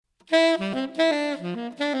Welcome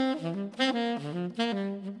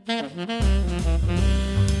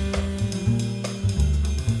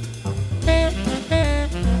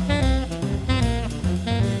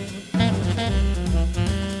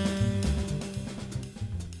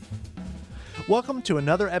to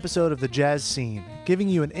another episode of The Jazz Scene, giving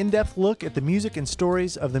you an in-depth look at the music and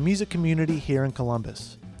stories of the music community here in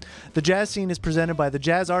Columbus. The Jazz Scene is presented by the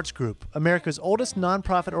Jazz Arts Group, America's oldest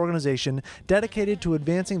nonprofit organization dedicated to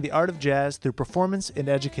advancing the art of jazz through performance and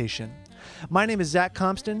education. My name is Zach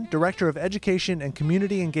Compston, Director of Education and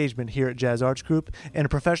Community Engagement here at Jazz Arts Group and a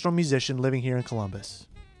professional musician living here in Columbus.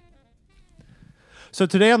 So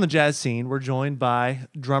today on the Jazz Scene, we're joined by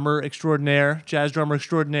drummer extraordinaire, jazz drummer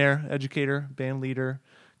extraordinaire, educator, band leader,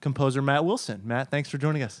 composer Matt Wilson. Matt, thanks for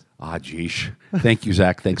joining us. Geesh. Thank you,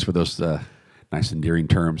 Zach. Thanks for those nice, endearing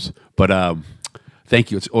terms. But thank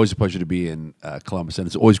you. It's always a pleasure to be in Columbus, and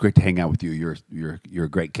it's always great to hang out with you. You're a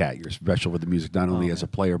great cat. You're special with the music, not only as a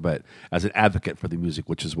player, but as an advocate for the music,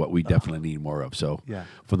 which is what we definitely need more of. So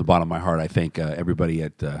from the bottom of my heart, I thank everybody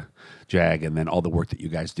at JAG, and then all the work that you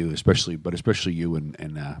guys do, especially you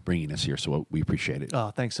and bringing us here. So we appreciate it.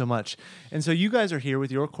 Oh, thanks so much. And so you guys are here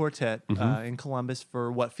with your quartet in Columbus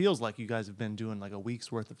for what feels like you guys have been doing like a week's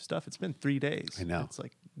worth of stuff. It's been 3 days. I know. It's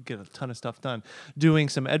like get a ton of stuff done. Doing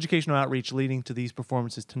some educational outreach leading to these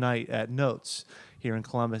performances tonight at Notes here in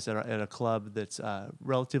Columbus at a club that's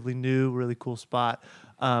relatively new, really cool spot.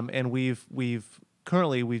 And we've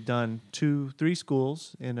done 2-3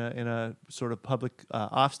 schools in a sort of public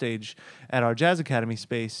offstage at our Jazz Academy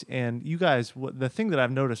space. And you guys, the thing that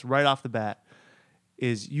I've noticed right off the bat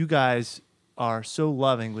is you guys are so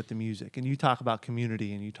loving with the music. And you talk about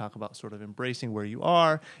community, and you talk about sort of embracing where you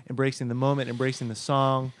are, embracing the moment, embracing the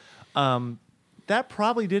song. That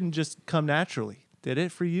probably didn't just come naturally, did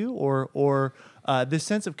it for you? Or this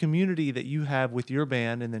sense of community that you have with your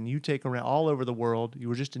band, and then you take around all over the world. You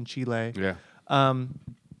were just in Chile. Yeah.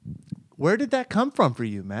 Where did that come from for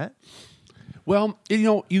you, Matt? Well,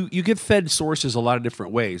 you get fed sources a lot of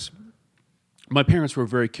different ways. My parents were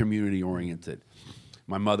very community oriented.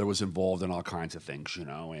 My mother was involved in all kinds of things,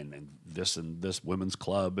 and this women's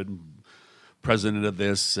club and president of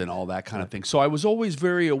this and all that kind of thing. So I was always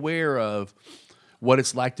very aware of what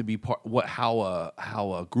it's like to be how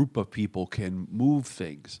a group of people can move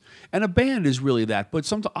things, and a band is really that.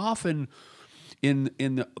 But often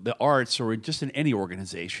in the arts or just in any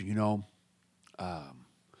organization,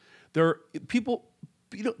 there are people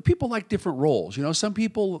like different roles. Some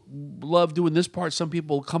people love doing this part. Some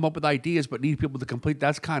people come up with ideas but need people to complete.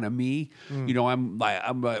 That's kind of me. I'm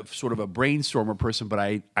a sort of a brainstormer person, but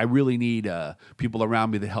I really need people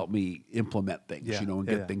around me that help me implement things, and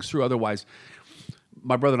get things through. Otherwise,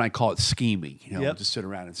 my brother and I call it scheming, just sit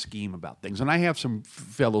around and scheme about things. And I have some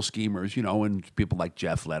fellow schemers, and people like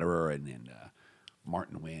Jeff Lederer and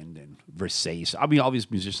Martin Wind and Versace. All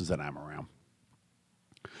these musicians that I'm around.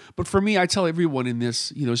 But for me, I tell everyone in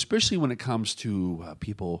this, especially when it comes to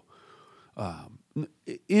people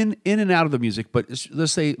in and out of the music. But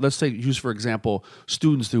let's say, use for example,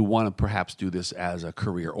 students who want to perhaps do this as a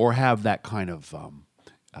career or have that kind of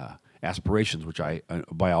aspirations, which I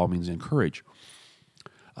by all means encourage.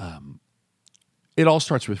 It all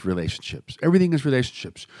starts with relationships. Everything is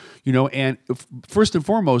relationships, and first and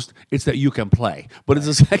foremost, it's that you can play. But it's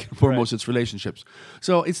the second and foremost, it's relationships.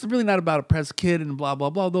 So it's really not about a press kid and blah, blah,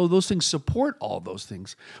 blah, though those things support all those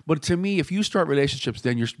things. But to me, if you start relationships,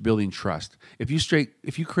 then you're building trust. If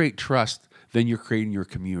you create trust, then you're creating your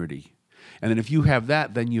community. And then if you have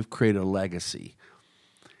that, then you've created a legacy.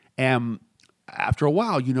 And after a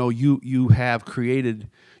while, you have created,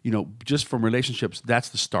 just from relationships, that's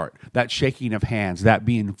the start. That shaking of hands, that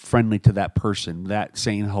being friendly to that person, that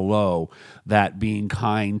saying hello, that being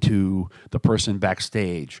kind to the person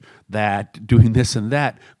backstage, that doing this and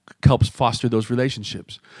that helps foster those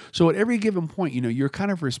relationships. So at every given point, you're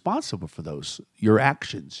kind of responsible for your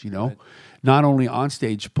actions, right. Not only on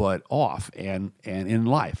stage, but off and in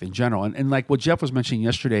life in general. And like what Jeff was mentioning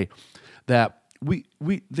yesterday, that we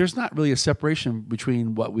there's not really a separation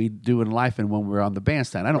between what we do in life and when we're on the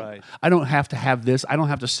bandstand. I don't have to have this. I don't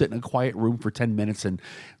have to sit in a quiet room for 10 minutes and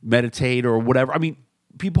meditate or whatever.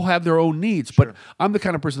 People have their own needs, but I'm the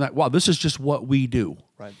kind of person that, this is just what we do.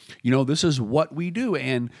 Right. This is what we do.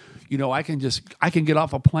 And, I can get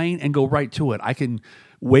off a plane and go right to it. I can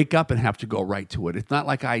wake up and have to go right to it. It's not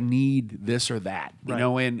like I need this or that,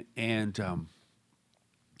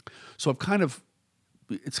 so I've kind of,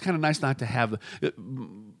 it's kind of nice not to have,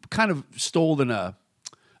 kind of stolen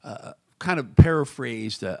kind of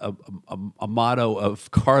paraphrased a motto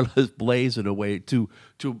of Carla Blaze in a way to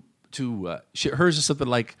hers is something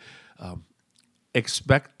like,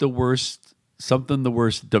 expect the worst, something the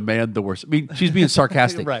worst, demand the worst. I mean, she's being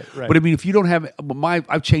sarcastic. Right. But I mean, if you don't have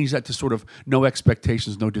I've changed that to sort of no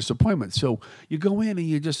expectations, no disappointment. So you go in and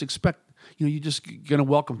you just expect, you're just going to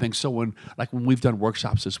welcome things. So when we've done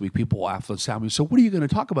workshops this week, people will often ask me, so what are you going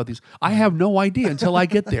to talk about these? I have no idea until I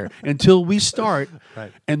get there, until we start.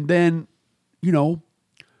 Right. And then,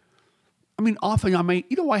 I mean, often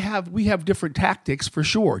we have different tactics for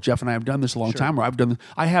sure. Jeff and I have done this a long time, or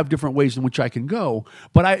I have different ways in which I can go.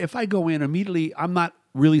 But if I go in immediately, I'm not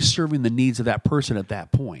really serving the needs of that person at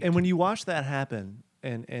that point. And when you watch that happen,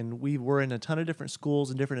 and we were in a ton of different schools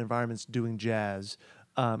and different environments doing jazz.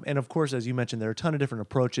 And of course, as you mentioned, there are a ton of different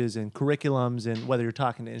approaches and curriculums, and whether you're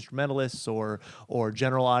talking to instrumentalists or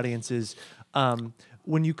general audiences.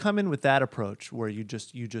 When you come in with that approach, where you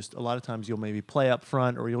just a lot of times you'll maybe play up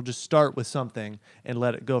front, or you'll just start with something and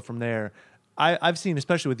let it go from there. I've seen,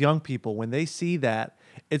 especially with young people, when they see that,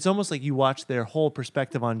 it's almost like you watch their whole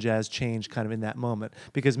perspective on jazz change kind of in that moment,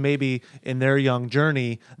 because maybe in their young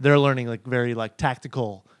journey, they're learning very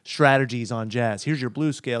tactical strategies on jazz. Here's your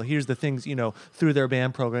blues scale. Here's the things, through their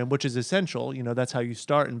band program, which is essential. That's how you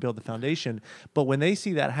start and build the foundation. But when they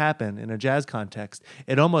see that happen in a jazz context,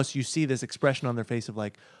 it almost, you see this expression on their face of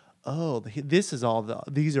oh, these are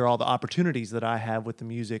all the opportunities that I have with the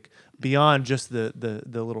music beyond just the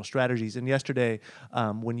little strategies. And yesterday,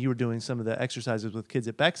 when you were doing some of the exercises with kids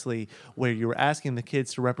at Bexley, where you were asking the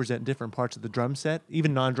kids to represent different parts of the drum set,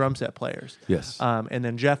 even non-drum set players. Yes. And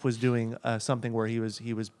then Jeff was doing something where he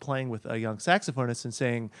was playing with a young saxophonist and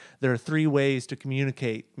saying there are 3 ways to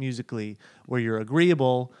communicate musically, where you're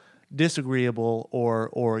agreeable, disagreeable,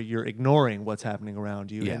 or you're ignoring what's happening around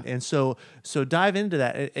you. Yeah. And so dive into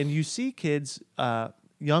that, and you see kids,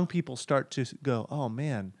 young people start to go, oh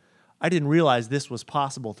man, I didn't realize this was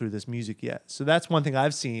possible through this music yet. So that's one thing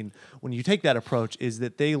I've seen when you take that approach, is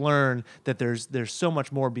that they learn that there's so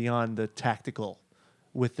much more beyond the tactical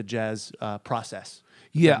with the jazz process.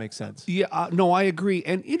 Yeah, that makes sense. Yeah, no, I agree.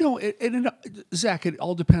 And Zach, it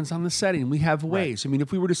all depends on the setting. We have ways. Right. I mean,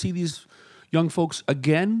 if we were to see these young folks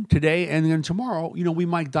again today and then tomorrow, we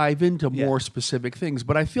might dive into more specific things.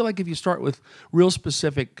 But I feel like if you start with real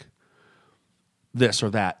specific this or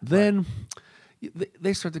that, then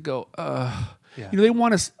they start to go, they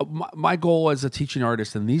want us. My goal as a teaching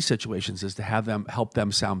artist in these situations is to help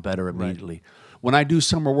them sound better immediately. Right. When I do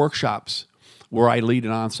summer workshops where I lead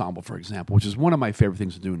an ensemble, for example, which is one of my favorite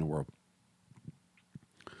things to do in the world,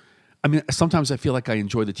 I mean, sometimes I feel like I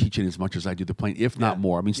enjoy the teaching as much as I do the playing, if not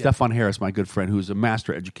more. I mean, Stefan Harris, my good friend, who's a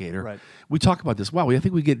master educator, right. We talk about this. Wow, I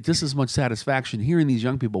think we get just as much satisfaction hearing these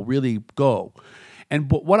young people really go.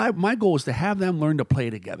 But my goal is to have them learn to play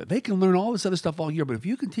together. They can learn all this other stuff all year, but if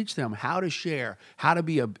you can teach them how to share, how to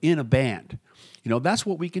be in a band, that's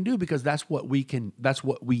what we can do, because that's what we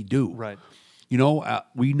do. Right.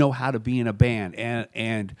 We know how to be in a band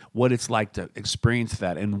and what it's like to experience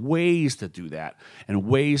that, and ways to do that, and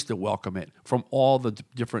ways to welcome it from all the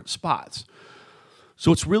different spots.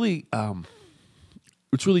 So it's really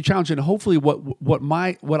challenging. And hopefully, what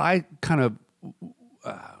I kind of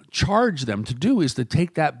charge them to do is to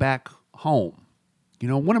take that back home.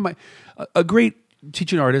 One of a great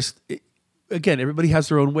teaching artist. Again, everybody has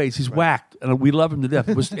their own ways. He's whacked, and we love him to death.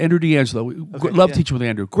 It was Andrew D'Angelo. Love teaching with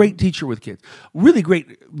Andrew. Great teacher with kids. Really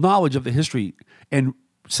great knowledge of the history, and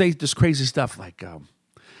say this crazy stuff like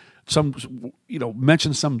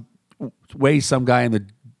mention some way some guy in the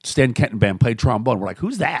Stan Kenton band played trombone. We're like,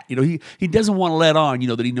 who's that? He doesn't want to let on,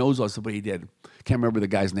 that he knows all stuff, but he did. Can't remember the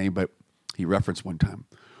guy's name, but he referenced one time.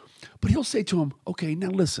 But he'll say to him, okay, now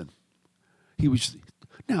listen.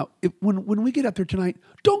 Now, when we get up there tonight,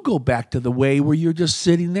 don't go back to the way where you're just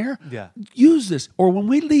sitting there. Yeah. Use this. Or when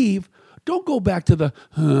we leave, don't go back to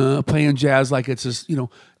the playing jazz like it's just,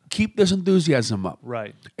 keep this enthusiasm up.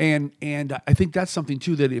 Right. And I think that's something,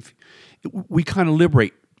 too, that if we kind of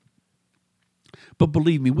liberate. But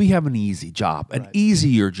believe me, we have an easy job, an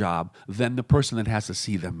easier job than the person that has to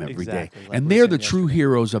see them every day. Like and they're the true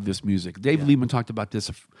heroes of this music. Dave Liebman talked about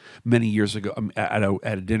this many years ago at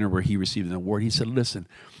a dinner where he received an award. He said, listen,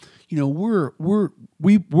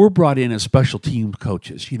 we're brought in as special team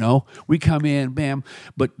coaches. We come in, bam,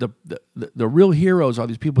 but the real heroes are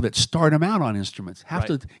these people that start them out on instruments. Have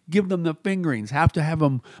to give them the fingerings. Have to have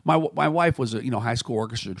them. My wife was a high school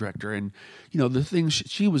orchestra director, and the things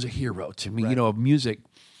she was a hero to me. Of music,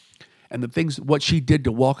 and the things what she did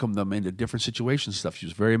to welcome them into different situations. Stuff. She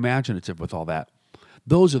was very imaginative with all that.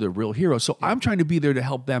 those are the real heroes. So I'm trying to be there to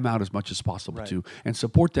help them out as much as possible Right. too, and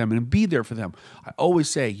support them and be there for them. I always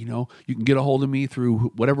say, you can get a hold of me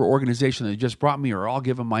through whatever organization that just brought me, or I'll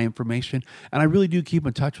give them my information. And I really do keep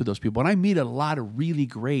in touch with those people. And I meet a lot of really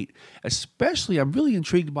great, especially I'm really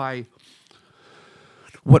intrigued by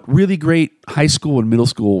what really great high school and middle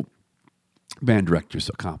school band directors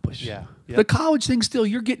accomplish. Yeah. Yep. The college thing, still,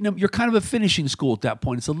 you're getting them. You're kind of a finishing school at that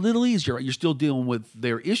point. It's a little easier. You're still dealing with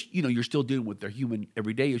their you're still dealing with their human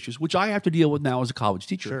everyday issues, which I have to deal with now as a college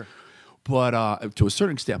teacher. Sure. But to a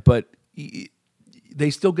certain extent, but they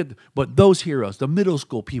still get. But those heroes, the middle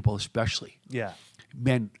school people especially, Yeah.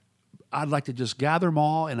 man, I'd like to just gather them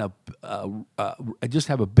all and just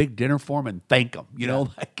have a big dinner for them and thank them.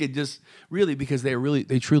 Like it just really, because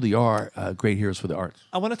they truly are great heroes for the arts.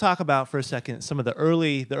 I want to talk about for a second some of the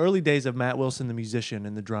early days of Matt Wilson, the musician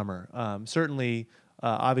and the drummer. Certainly,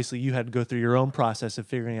 obviously, you had to go through your own process of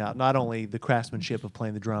figuring out not only the craftsmanship of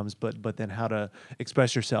playing the drums, but then how to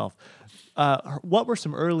express yourself. What were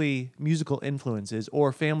some early musical influences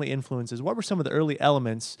or family influences? What were some of the early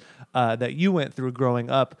elements that you went through growing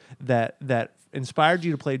up that inspired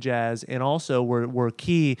you to play jazz and also were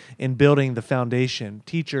key in building the foundation?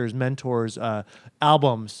 Teachers, mentors,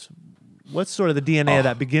 albums. What's sort of the DNA of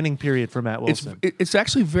that beginning period for Matt Wilson? It's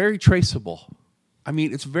actually very traceable. I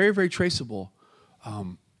mean, it's very, very traceable.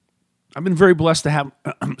 I've been very blessed to have,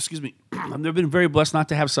 excuse me, I've been very blessed not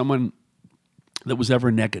to have someone that was ever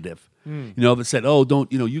negative, that said, oh,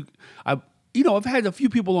 don't, I've had a few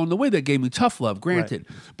people along the way that gave me tough love, granted,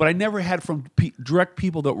 but I never had from direct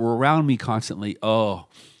people that were around me constantly,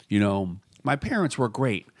 my parents were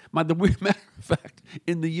great. The weird matter of fact,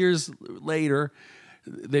 in the years later,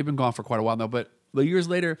 they've been gone for quite a while now, but the years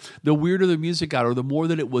later, the weirder the music got, or the more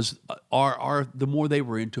that it was, the more they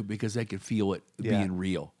were into it because they could feel it being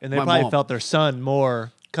real. And they probably felt their son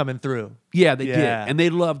more coming through. Yeah, they did, and they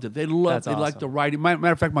loved it. They That's liked awesome. the writing. Matter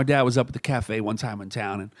of fact, my dad was up at the cafe one time in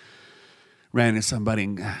town and ran into somebody.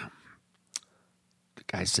 And the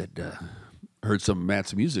guy said, "Heard some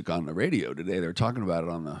Matt's music on the radio today. They're talking about it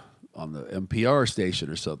on the NPR station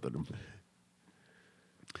or something."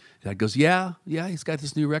 Dad goes, "Yeah, he's got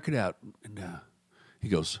this new record out," and he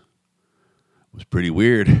goes, "It was pretty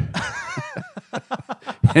weird."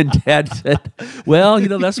 And Dad said, "Well,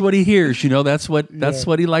 that's what he hears. That's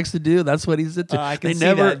what he likes to do. That's what he's into." I can see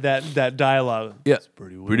that dialogue. Yeah, It's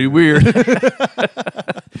pretty weird.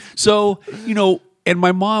 So, and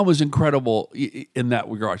my mom was incredible in that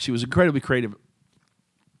regard. She was incredibly creative,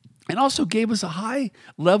 and also gave us a high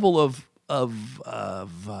level of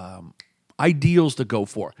ideals to go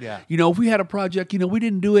for. Yeah. If we had a project, we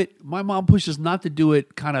didn't do it. My mom pushed us not to do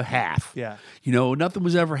it kind of half. Yeah. Nothing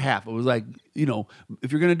was ever half. It was like,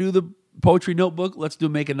 if you're going to do the poetry notebook, let's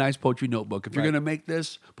make a nice poetry notebook. If you're going to make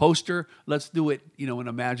this poster, let's do it, in an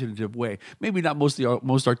imaginative way. Maybe not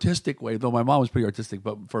most artistic way, though my mom was pretty artistic,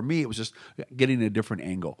 but for me, it was just getting a different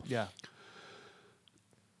angle. Yeah.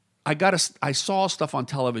 I saw stuff on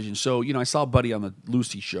television. So, I saw Buddy on the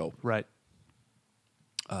Lucy show. Right.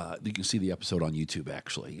 You can see the episode on YouTube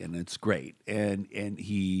actually, and it's great. And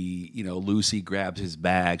he, Lucy grabs his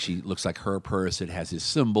bag. She looks like her purse. It has his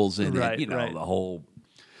symbols in it. Right. The whole.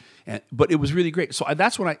 But it was really great. So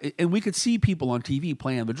that's when and we could see people on TV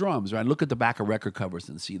playing the drums. Right, look at the back of record covers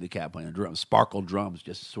and see the cat playing the drums. Sparkle drums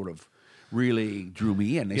just sort of really drew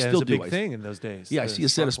me in. They still it was do. a big thing in those days. Yeah, I see a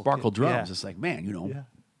set of sparkle drums. Yeah. It's like, man, Yeah.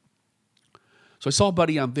 So I saw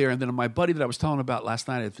Buddy on there, and then my buddy that I was telling about last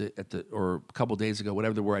night or a couple days ago,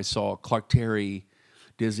 whatever, where I saw Clark Terry,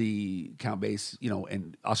 Dizzy, Count Bass,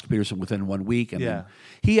 and Oscar Peterson within 1 week, and then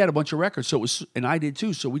he had a bunch of records. So it was, and I did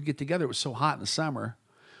too. So we'd get together. It was so hot in the summer,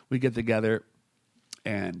 we'd get together,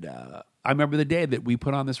 and I remember the day that we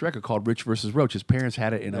put on this record called Rich versus Roach. His parents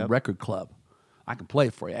had it in a record club. I can play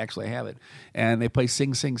it for you. Actually, I have it. And they play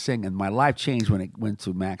Sing, Sing, Sing. And my life changed when it went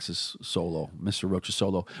to Max's solo, Mr. Roach's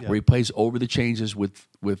solo, where he plays over the changes with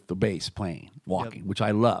the bass playing, walking, which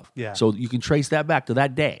I love. Yeah. So you can trace that back to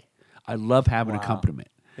that day. I love having accompaniment.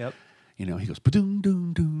 Yep. He goes ba-doom,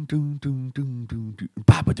 doom, doom, doom, doom, doom, doom, doom,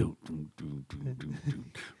 ba-ba-doom, doom, doom, doom,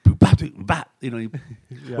 doom, doom, ba-doom, ba.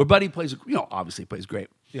 Where Buddy plays, obviously plays great.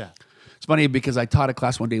 Yeah. It's funny because I taught a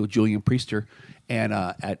class one day with Julian Priester and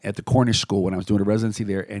at the Cornish School when I was doing a residency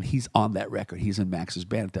there, and he's on that record. He's in Max's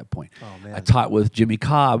band at that point. Oh, man. I taught with Jimmy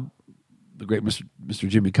Cobb, the great Mr.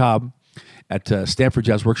 Jimmy Cobb, at Stanford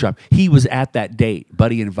Jazz Workshop. He was at that date.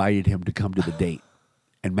 Buddy invited him to come to the date,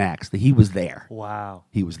 and Max, he was there. Wow.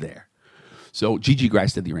 He was there. So Gigi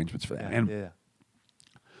Grice did the arrangements for that. Yeah.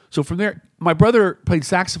 So from there, my brother played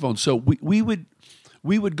saxophone. So we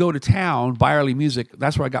would go to town, buy early music.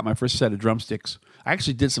 That's where I got my first set of drumsticks. I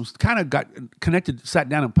actually did some kind of got connected, sat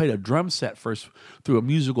down and played a drum set first through a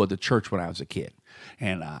musical at the church when I was a kid.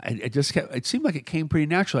 And it just kept, it seemed like it came pretty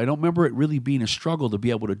natural. I don't remember it really being a struggle to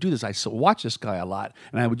be able to do this. I watched this guy a lot,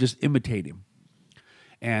 and I would just imitate him.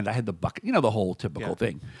 And I had the bucket, the whole typical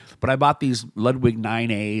thing. But I bought these Ludwig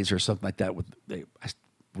 9As or something like that with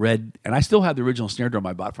red, and I still have the original snare drum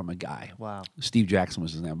I bought from a guy. Wow. Steve Jackson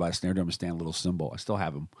was his name. I bought a snare drum and stand, a little cymbal. I still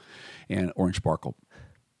have him. And orange sparkle.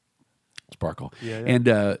 Yeah.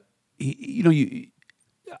 And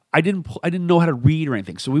I didn't know how to read or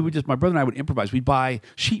anything. So we would my brother and I would improvise. We'd buy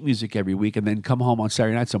sheet music every week and then come home on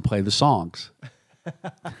Saturday nights and play the songs.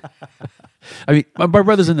 I mean, my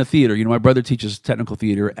brother's in the theater. My brother teaches technical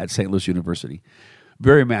theater at St. Louis University.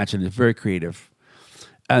 Very imaginative, very creative.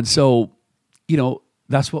 And so,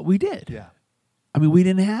 that's what we did. Yeah. I mean,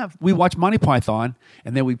 we watched Monty Python,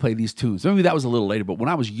 and then we played these tunes. Maybe that was a little later, but when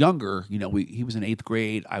I was younger, he was in 8th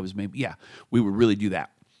grade. I was we would really do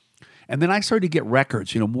that. And then I started to get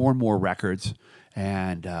records, more and more records.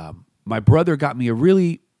 And my brother got me a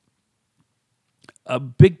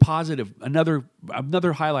big positive. Another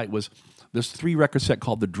highlight was this 3-record set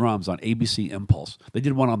called The Drums on ABC Impulse. They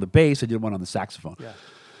did one on the bass, they did one on the saxophone. Yeah.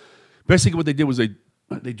 Basically what they did was they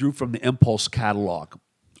drew from the Impulse catalog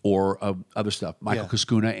or other stuff. Michael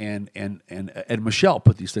Cascuna and Ed Michelle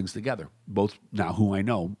put these things together, both now who I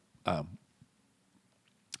know.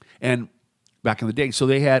 And back in the day. So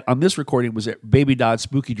they had, on this recording, was Baby Dodd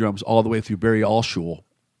Spooky Drums all the way through Barry Allshul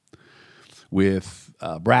with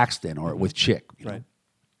Braxton or with Chick. Right.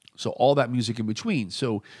 So all that music in between.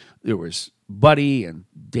 So there was Buddy and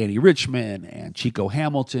Danny Richmond and Chico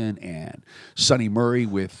Hamilton and Sonny Murray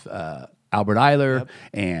with Albert Eiler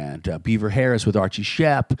and Beaver Harris with Archie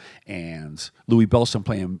Shepp and Louis Bellson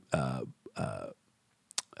playing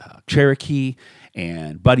Cherokee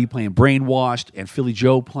and Buddy playing Brainwashed and Philly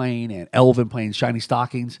Joe playing and Elvin playing Shiny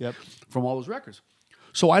Stockings from all those records.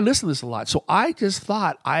 So I listened to this a lot. So I just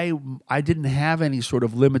thought I didn't have any sort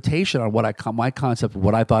of limitation on my concept of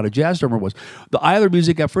what I thought a jazz drummer was. The Eiler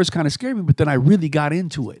music at first kind of scared me, but then I really got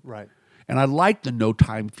into it. Right. And I liked the no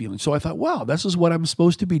time feeling. So I thought, wow, this is what I'm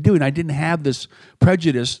supposed to be doing. I didn't have this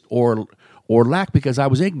prejudice or lack because I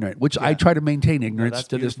was ignorant, which I try to maintain ignorance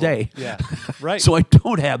to this day. Yeah, right. So I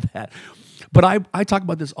don't have that. But I talk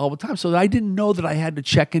about this all the time. So I didn't know that I had to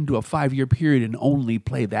check into a 5-year period and only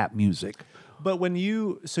play that music. But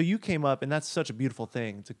you came up, and that's such a beautiful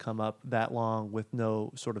thing to come up that long with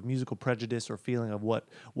no sort of musical prejudice or feeling of what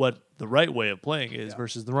the right way of playing is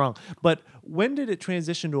versus the wrong. But when did it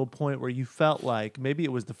transition to a point where you felt like, maybe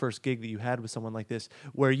it was the first gig that you had with someone like this,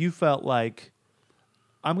 where you felt like,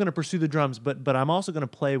 I'm going to pursue the drums, but I'm also going to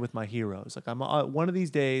play with my heroes. Like one of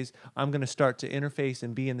these days, I'm going to start to interface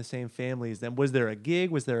and be in the same family as them. Was there a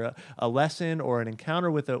gig? Was there a lesson or an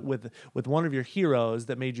encounter with one of your heroes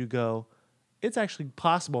that made you go, it's actually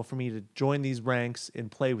possible for me to join these ranks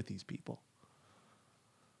and play with these people?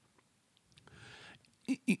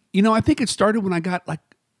 I think it started when I got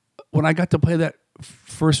to play that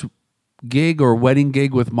first gig or wedding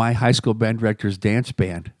gig with my high school band director's dance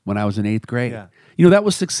band when I was in 8th grade. Yeah. That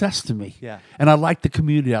was success to me. Yeah. And I liked the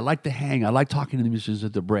community. I liked to hang. I liked talking to the musicians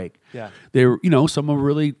at the break. Yeah. They were, some of them were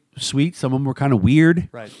really sweet. Some of them were kind of weird.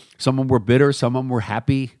 Right. Some of them were bitter. Some of them were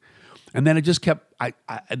happy. And then it just kept,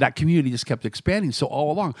 that community just kept expanding. So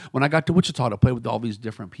all along, when I got to Wichita to play with all these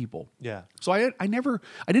different people. Yeah. So I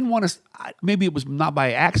didn't want to, maybe it was not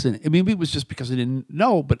by accident. Maybe it was just because I didn't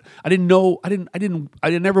know, but I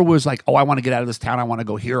never was like, oh, I want to get out of this town. I want to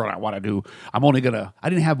go here and I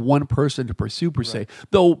didn't have one person to pursue per se.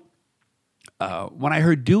 Though, when I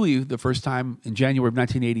heard Dewey the first time in January of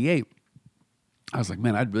 1988, I was like,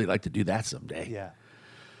 man, I'd really like to do that someday. Yeah.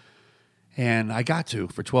 And I got to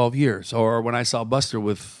for 12 years. Or when I saw Buster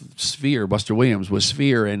Williams with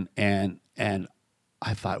Sphere, and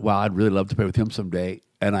I thought, wow, I'd really love to play with him someday.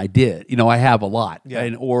 And I did. I have a lot.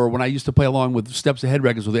 Yeah. Or when I used to play along with Steps Ahead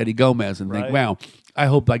records with Eddie Gomez and think, wow, I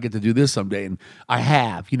hope I get to do this someday. And I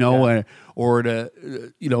have, or to,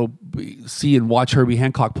 see and watch Herbie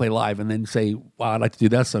Hancock play live and then say, wow, I'd like to do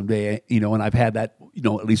that someday. And I've had that,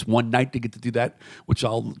 at least one night to get to do that, which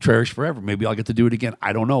I'll cherish forever. Maybe I'll get to do it again.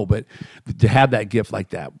 I don't know. But to have that gift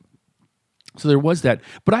like that. So there was that.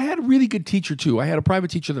 But I had a really good teacher, too. I had a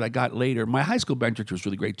private teacher that I got later. My high school band teacher was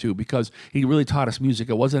really great, too, because he really taught us music.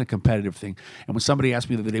 It wasn't a competitive thing. And when somebody asked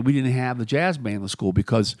me the other day, we didn't have the jazz band in the school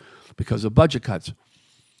because of budget cuts.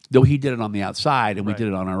 Though he did it on the outside and we did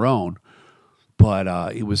it on our own.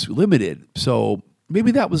 But it was limited. So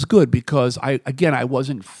maybe that was good because I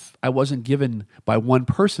wasn't given by one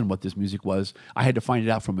person what this music was. I had to find it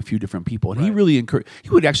out from a few different people. And he really he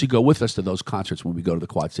would actually go with us to those concerts when we go to the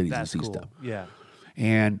Quad Cities and see stuff. Yeah.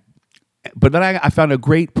 But then I found a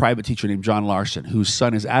great private teacher named John Larson, whose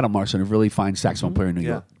son is Adam Larson, a really fine saxophone player in New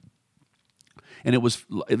York. And that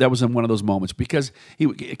was in one of those moments because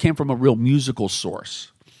it came from a real musical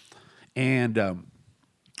source. And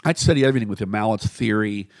I'd study everything with him, Mallet's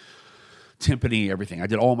theory, timpani, everything. I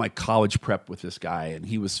did all my college prep with this guy, and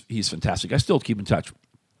he's fantastic. I still keep in touch.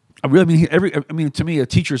 I mean, to me, a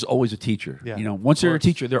teacher is always a teacher. Yeah, you know, once they're a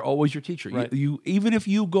teacher, they're always your teacher. Right. You even if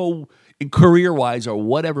you go in career-wise or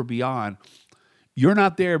whatever beyond, you're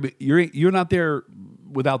not there. But you're not there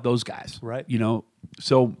without those guys. Right. You know,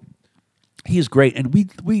 so he is great. And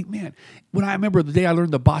we man, when I remember the day I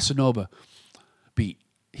learned the bossa nova beat,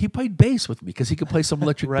 he played bass with me because he could play some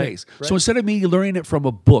electric bass. Right. So instead of me learning it from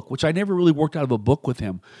a book, which I never really worked out of a book with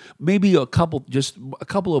him, maybe a couple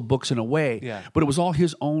of books in a way, but it was all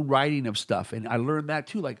his own writing of stuff. And I learned that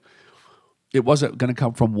too. Like, it wasn't going to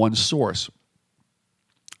come from one source.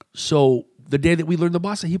 So the day that we learned the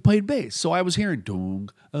bossa, he played bass. So I was hearing doom,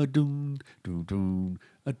 a doom, doom, doom,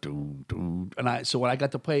 a doom, doom. And so when I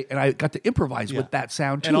got to play, and I got to improvise with that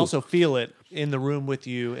sound too. And also feel it in the room with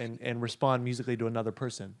you and respond musically to another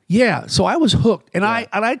person. Yeah, so I was hooked, and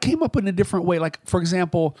I came up in a different way. Like, for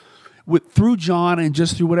example, through John and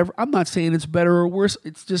just through whatever. I'm not saying it's better or worse.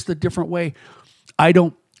 It's just a different way. I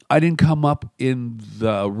didn't come up in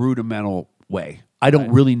the rudimental way. I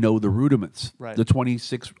don't really know the rudiments. Right. The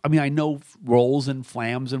 26. I mean, I know rolls and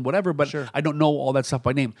flams and whatever, but I don't know all that stuff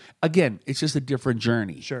by name. Again, it's just a different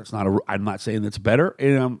journey. Sure. It's not. I'm not saying it's better,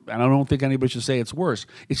 and I don't think anybody should say it's worse.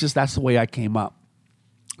 It's just that's the way I came up.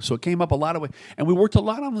 So it came up a lot of ways, and we worked a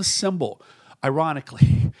lot on the cymbal.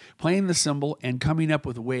 Ironically, playing the cymbal and coming up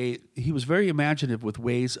with he was very imaginative with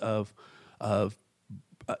ways of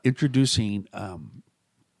introducing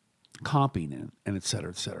comping and et cetera,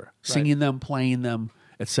 et cetera. Right. Singing them, playing them,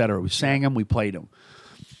 et cetera. We sang them, we played them.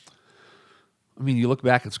 I mean, you look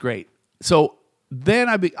back, it's great. So then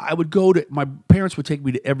I would go to, my parents would take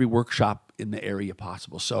me to every workshop in the area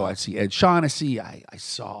possible. So I'd see Ed Shaughnessy, I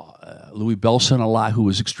saw Louis Belson a lot, who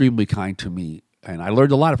was extremely kind to me. And I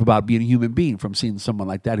learned a lot about being a human being from seeing someone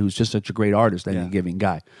like that who's just such a great artist and a giving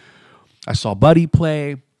guy. I saw Buddy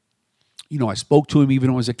play. You know, I spoke to him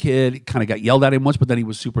even when I was a kid. Kind of got yelled at him once, but then he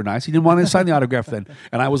was super nice. He didn't want to sign the autograph then.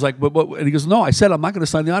 And I was like, but, and he goes, no, I said I'm not going to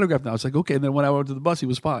sign the autograph now. I was like, okay. And then when I went to the bus, he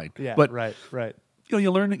was fine. Yeah, but, right. You know,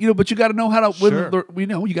 you learn, but you got to know how to,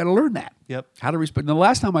 you got to learn that. Yep. How to respect. And the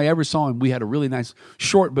last time I ever saw him, we had a really nice,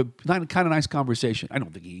 short, but kind of nice conversation. I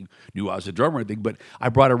don't think he knew I was a drummer or anything, but I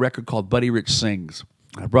brought a record called Buddy Rich Sings.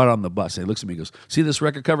 I brought it on the bus. And he looks at me and goes, see this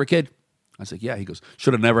record cover, kid? I said, yeah. He goes,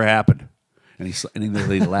 should have never happened. And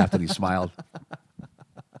he laughed and he smiled.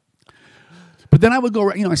 But then I would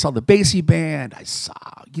go, I saw the Basie Band. I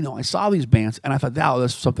saw these bands, and I thought,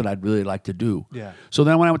 that's something I'd really like to do. Yeah. So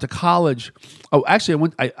then when I went to college,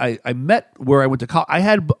 I met where I went to college. I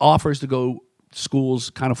had offers to go to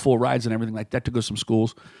schools, kind of full rides and everything like that, to go to some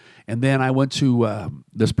schools. And then I went to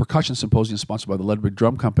this percussion symposium sponsored by the Ludwig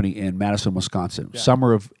Drum Company in Madison, Wisconsin,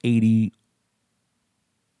 summer of 80.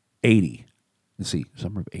 Let's see,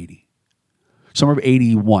 summer of 80. Summer of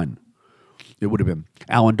 81. It would have been.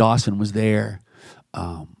 Alan Dawson was there.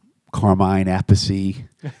 Carmine Appice,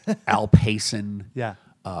 Al Payson. Yeah.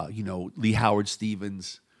 Lee Howard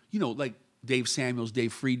Stevens. Like Dave Samuels,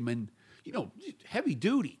 Dave Friedman. Heavy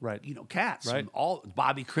duty. Right. Cats. Right. And all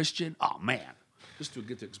Bobby Christian. Oh man, just to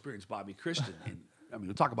get to experience Bobby Christian. And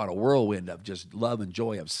we'll talk about a whirlwind of just love and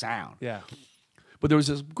joy of sound. Yeah. But there was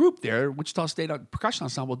this group there, Wichita State Percussion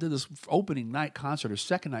Ensemble, did this opening night concert or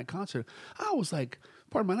second night concert. I was like,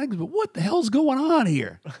 pardon my language, but what the hell's going on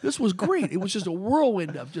here? This was great. It was just a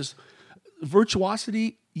whirlwind of just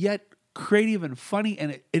virtuosity, yet creative and funny,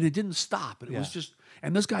 and it didn't stop. And it was just,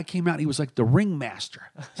 and this guy came out, he was like the ringmaster.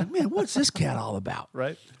 I was like, man, what's this cat all about?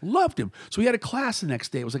 Right. Loved him. So we had a class the next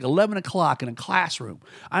day. It was like 11 o'clock in a classroom.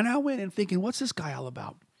 And I went in thinking, what's this guy all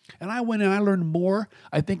about? And I went and I learned more,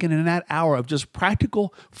 I think, in that hour of just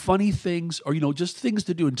practical, funny things, or, just things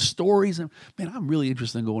to do and stories. And, man, I'm really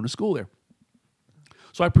interested in going to school there.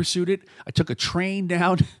 So I pursued it. I took a train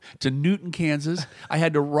down to Newton, Kansas. I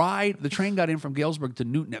had to ride. The train got in from Galesburg to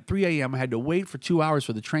Newton at 3 a.m. I had to wait for 2 hours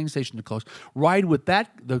for the train station to close. Ride with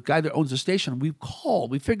the guy that owns the station.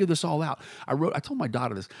 We figured this all out. I told my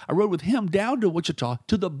daughter this. I rode with him down to Wichita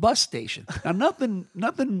to the bus station. Now,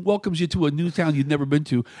 nothing welcomes you to a new town you've never been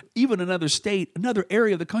to, even another state, another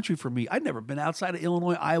area of the country for me. I'd never been outside of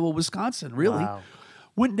Illinois, Iowa, Wisconsin, really. Wow.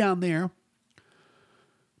 Went down there.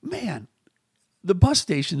 Man, the bus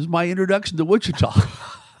station is my introduction to Wichita.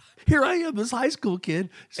 Here I am, this high school kid.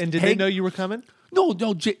 And did they know you were coming? No,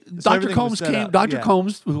 Dr. everything was Combs set came. up. Dr. Yeah.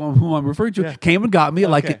 Combs, who I'm referring to, Yeah. came and got me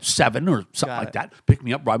like Okay. at 7 or something Got like it. that. Picked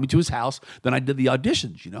me up, brought me to his house. Then I did the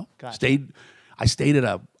auditions. Gotcha. I stayed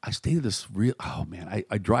at this real. Oh man,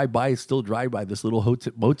 I still drive by this little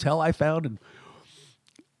motel I found, and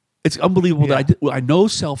it's unbelievable that Yeah. I did. Well, I know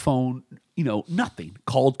cell phone, nothing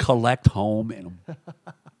called Collect Home, and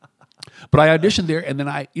but I auditioned there, and then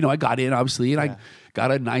I got in obviously, and Yeah. I got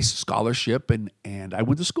a nice scholarship, and I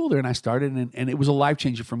went to school there, and I started, and it was a life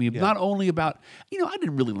changer for me. Yeah. Not only about I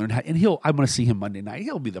didn't really learn how, and I'm going to see him Monday night.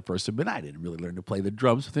 He'll be the first to admit I didn't really learn to play the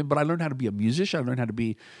drums with him, but I learned how to be a musician. I learned how to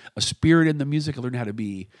be a spirit in the music. I learned how to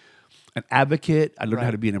be an advocate. I learned how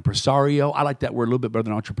Right. to be an impresario. I like that word a little bit better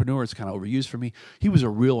than entrepreneur. It's kind of overused for me. He was a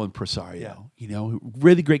real impresario,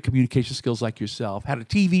 really great communication skills like yourself. Had a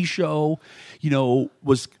TV show, he's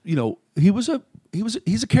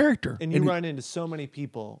a character. And you run into so many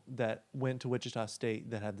people that went to Wichita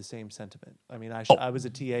State that have the same sentiment. I mean, I was a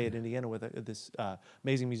TA at Indiana with this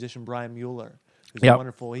amazing musician, Brian Mueller, who's Yep.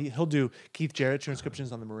 wonderful. He'll do Keith Jarrett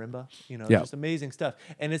transcriptions on the marimba, Yep. just amazing stuff.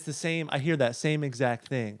 And it's the same, I hear that same exact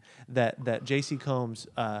thing, that J.C. Combs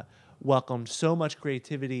welcomed so much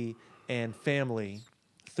creativity and family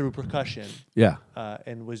through percussion, Yeah.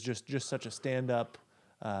 and was just such a stand-up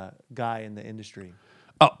guy in the industry.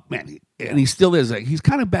 Oh man, and he still is. He's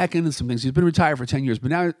kind of back into some things. He's been retired for 10 years,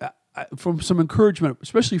 but now from some encouragement,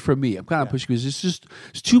 especially from me, I'm kind of pushing because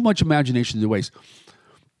it's too much imagination to waste.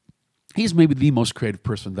 He's maybe the most creative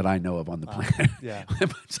person that I know of on the planet. Yeah.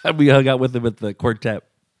 We hung out with him at the quartet,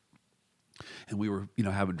 and we were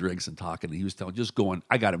having drinks and talking. And he was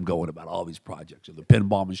I got him going about all these projects, the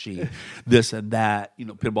pinball machine, this and that,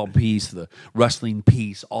 pinball piece, the wrestling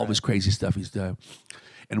piece, all this crazy stuff he's done.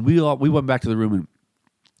 And we went back to the room, and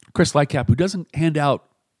Chris Lightcap, who doesn't hand out,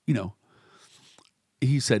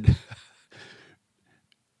 he said,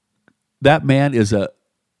 that man is a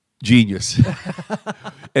genius.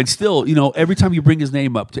 And still, every time you bring his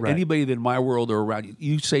name up to Right. anybody that in my world or around you,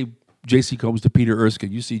 you say J.C. Combs to Peter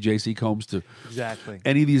Erskine, you see J.C. Combs to Exactly.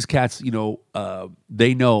 any of these cats,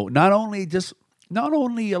 they know not only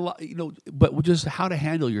a lot, but just how to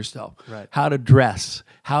handle yourself, Right. how to dress,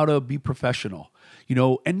 how to be professional.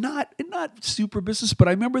 And not super business, but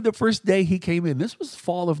I remember the first day he came in. This was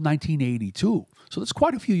fall of 1982, so that's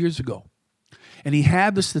quite a few years ago. And he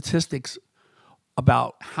had the statistics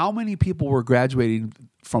about how many people were graduating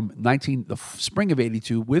from the spring of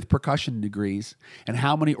 82 with percussion degrees, and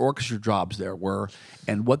how many orchestra jobs there were,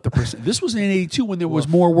 and what the percent. This was in 82 when there was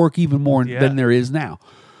more work, even more than there is now.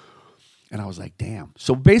 And I was like, damn.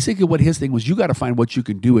 So basically what his thing was, you got to find what you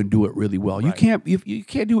can do and do it really well. Right. You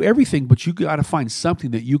can't do everything, but you got to find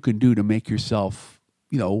something that you can do to make yourself,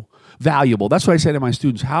 valuable. That's what I say to my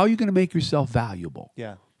students. How are you going to make yourself valuable?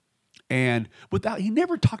 Yeah. And he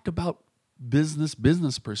never talked about business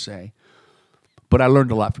per se, but I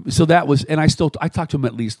learned a lot from him. So that was, and I talk to him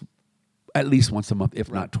at least once a month, if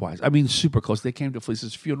not twice. I mean, super close. They came to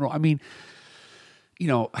Felice's funeral. I mean,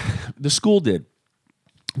 the school did.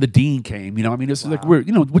 The dean came, it's like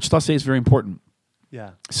Wichita State is very important.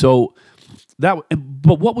 Yeah. So but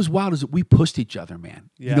what was wild is that we pushed each other, man.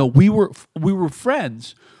 Yeah. We were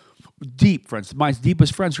friends, deep friends. My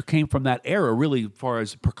deepest friends came from that era, really, as far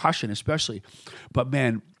as percussion, especially. But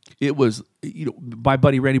man, it was my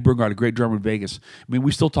buddy Randy Burgard, a great drummer in Vegas. I mean,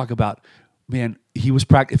 we still talk about. Man, if he was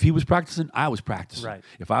practicing, I was practicing. Right.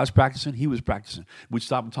 If I was practicing, he was practicing. We'd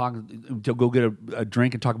stop and talk, to go get a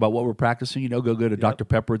drink and talk about what we're practicing. Go get a Dr.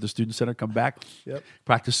 Pepper at the student center, come back,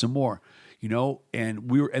 practice some more. And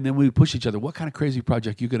then we would push each other. What kind of crazy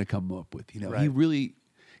project you going to come up with? Right. He really,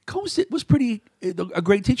 Combs was a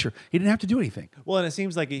great teacher. He didn't have to do anything. Well, and it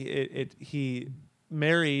seems like he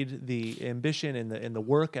married the ambition and the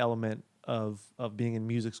work element of being in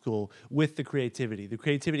music school with the creativity. The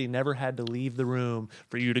creativity never had to leave the room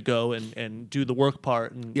for you to go and do the work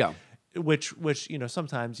part. And Yeah. Which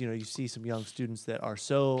sometimes you see some young students that are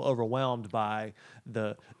so overwhelmed by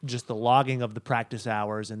the logging of the practice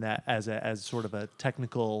hours and that as sort of a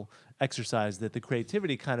technical exercise that the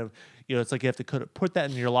creativity kind of it's like you have to put that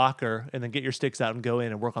in your locker and then get your sticks out and go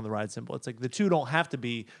in and work on the ride cymbal. It's like the two don't have to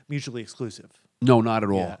be mutually exclusive. No, not at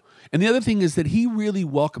all. Yeah. And the other thing is that he really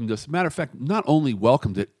welcomed us. Matter of fact, not only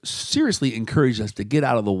welcomed it, seriously encouraged us to get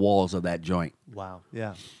out of the walls of that joint. Wow.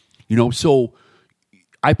 Yeah. So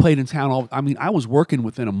I played in town. I was working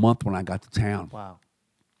within a month when I got to town. Wow.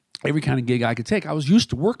 every kind of gig I could take. I was used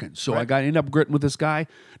to working. So I ended up getting with this guy,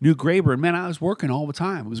 Newt Graber, and man, I was working all the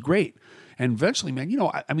time. It was great. And eventually, man,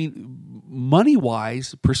 I mean,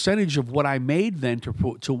 money-wise, percentage of what I made then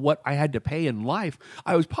to what I had to pay in life,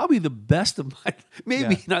 I was probably the best of my,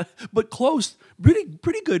 maybe not, but close,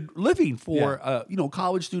 pretty good living for,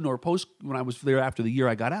 college student or post when I was there after the year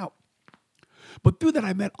I got out. But through that,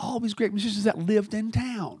 I met all these great musicians that lived in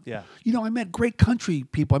town. Yeah. I met great country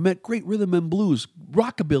people. I met great rhythm and blues,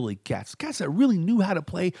 rockabilly cats that really knew how to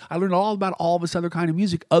play. I learned all about all this other kind of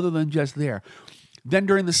music other than just there. Then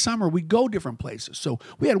during the summer, we'd go different places. So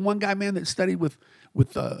we had one guy, man, that studied with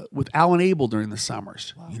Alan Abel during the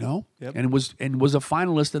summers, Yep. and was a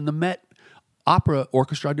finalist in the Met Opera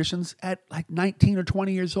Orchestra auditions at like 19 or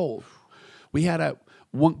 20 years old. We had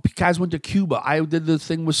guys went to Cuba. I did the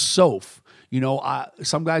thing with Soph.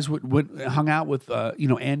 Some guys hung out with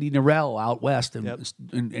Andy Narell out west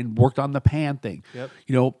and worked on the Pan thing. Yep.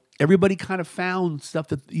 Everybody kind of found stuff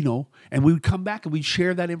that, and we would come back and we'd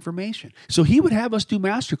share that information. So he would have us do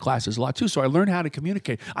master classes a lot too. So I learned how to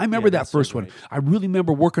communicate. I remember that first one. I really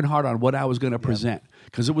remember working hard on what I was going to present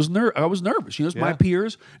because I was nervous. It's my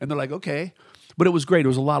peers, and they're like, okay. But it was great. It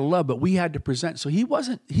was a lot of love, but we had to present. So he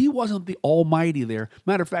wasn't the almighty there.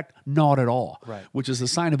 Matter of fact, not at all. Right. Which is a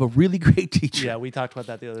sign of a really great teacher. Yeah, we talked about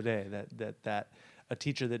that the other day. That a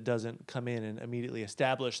teacher that doesn't come in and immediately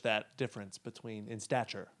establish that difference in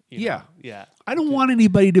stature. Yeah. Yeah. I don't want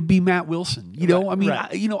anybody to be Matt Wilson. I mean,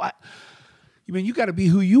 right. You got to be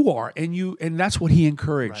who you are, and that's what he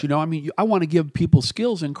encouraged. Right. I want to give people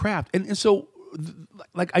skills and craft, and so.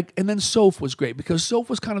 And then Soph was great because Soph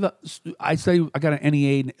was kind of I got an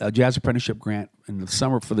NEA jazz apprenticeship grant for the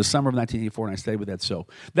summer of 1984, and I stayed with that. So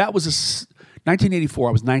that was 1984.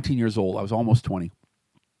 I was 19 years old. I was almost 20.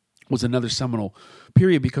 Was another seminal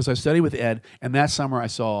period because I studied with Ed, and that summer I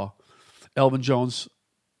saw Elvin Jones,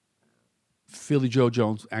 Philly Joe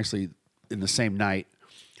Jones, actually in the same night,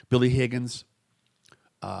 Billy Higgins,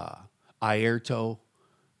 Airto,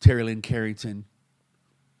 Terry Lynn Carrington.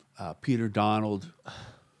 Peter Donald.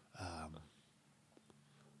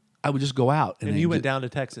 I would just go out. And you went down to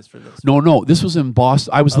Texas for this? No. This was in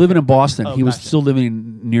Boston. I was living in Boston. Oh, he was still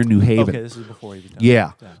living near New Haven. Okay, this is before he became.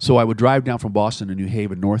 Yeah. So I would drive down from Boston to New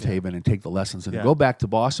Haven, North Haven, and take the lessons, and go back to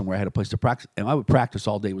Boston where I had a place to practice. And I would practice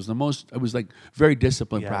all day. It was like very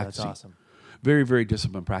disciplined practicing. That's awesome. Very, very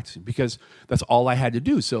disciplined practicing because that's all I had to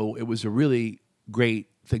do. So it was a really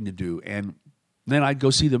great thing to do. And then I'd go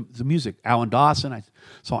see the music. Alan Dawson. I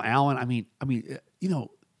saw Alan. I mean,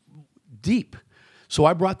 deep. So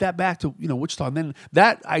I brought that back to Wichita. And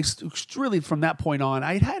then really from that point on,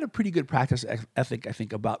 I had a pretty good practice ethic. I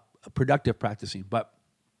think about productive practicing. But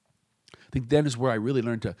I think then is where I really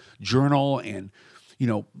learned to journal, and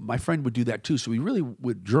my friend would do that too. So we really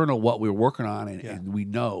would journal what we were working on, and we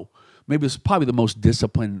know. Maybe it's probably the most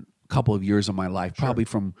disciplined couple of years of my life. Sure. Probably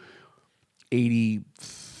from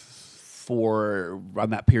 84 around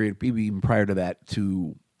that period, maybe even prior to that,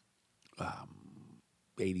 to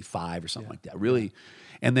 85 or something like that. Really,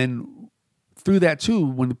 and then through that too,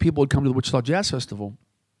 when the people would come to the Wichita Jazz Festival,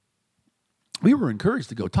 we were encouraged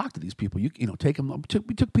to go talk to these people. Take them.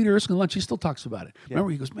 We took Peter Erskine to lunch. He still talks about it. Yeah.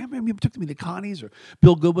 Remember, he goes, "Man, you took me to Connie's or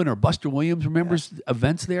Bill Goodwin or Buster Williams. Remembers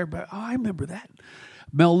events there? But I remember that."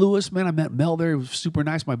 Mel Lewis, man, I met Mel there. It was super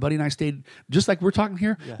nice. My buddy and I stayed, just like we're talking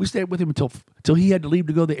here, we stayed with him until he had to leave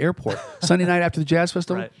to go to the airport. Sunday night after the Jazz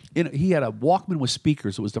Festival, he had a Walkman with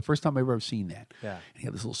speakers. It was the first time I've ever seen that. Yeah. And he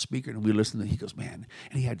had this little speaker, and we listened, and he goes, man,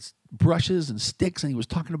 and he had brushes and sticks, and he was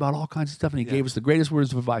talking about all kinds of stuff, and he gave us the greatest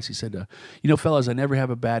words of advice. He said, fellas, I never have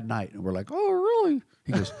a bad night. And we're like, oh, really?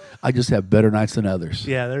 He goes, I just have better nights than others.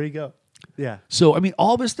 Yeah, there you go. Yeah. So,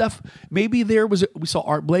 all this stuff, maybe we saw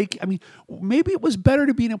Art Blake. Maybe it was better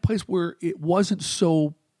to be in a place where it wasn't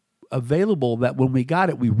so available that when we got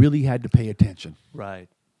it, we really had to pay attention. Right.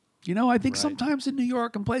 I think sometimes in New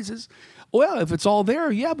York and places, well, if it's all there,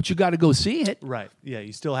 but you got to go see it. Right. Yeah,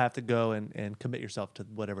 you still have to go and commit yourself to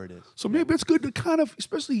whatever it is. So maybe it's good to kind of,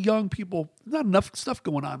 especially young people, not enough stuff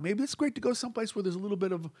going on. Maybe it's great to go someplace where there's a little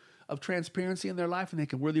bit of transparency in their life and they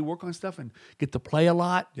can really work on stuff and get to play a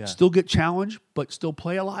lot, still get challenged, but still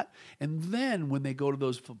play a lot. And then when they go to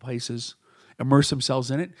those places, immerse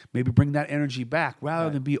themselves in it, maybe bring that energy back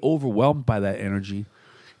rather than be overwhelmed by that energy.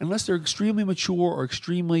 Unless they're extremely mature or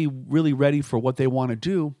extremely really ready for what they want to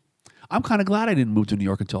do. I'm kind of glad I didn't move to New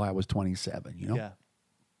York until I was 27, Yeah.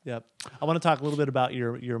 Yep. I want to talk a little bit about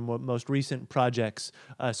your most recent projects.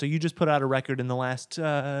 So you just put out a record in the last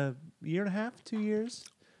year and a half, 2 years?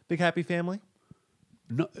 Big Happy Family?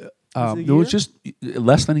 No, it was just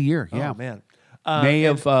less than a year, Oh, man. May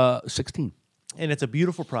of 16. and it's a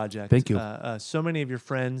beautiful project. Thank you. So many of your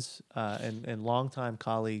friends and longtime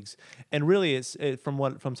colleagues, and really,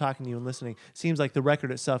 from talking to you and listening, seems like the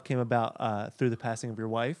record itself came about through the passing of your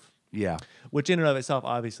wife. Yeah. Which in and of itself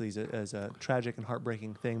obviously is a tragic and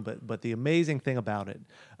heartbreaking thing, but the amazing thing about it,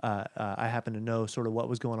 I happen to know sort of what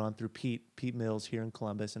was going on through Pete Mills here in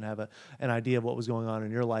Columbus, and have an idea of what was going on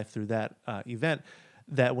in your life through that event.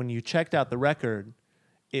 That when you checked out the record,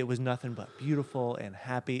 it was nothing but beautiful and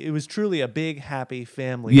happy. It was truly a big happy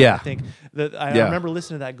family. Yeah. I think that I remember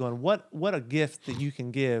listening to that, going, what a gift that you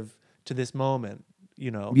can give to this moment.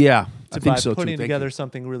 Yeah, I think by so too. putting Thank together you.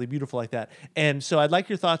 something really beautiful like that. And so I'd like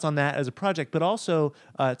your thoughts on that as a project, but also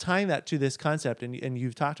tying that to this concept, and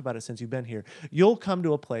you've talked about it since you've been here. You'll come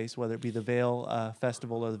to a place, whether it be the Veil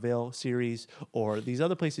Festival or the Veil Series or these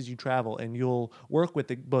other places you travel, and you'll work with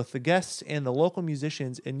both the guests and the local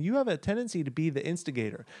musicians, and you have a tendency to be the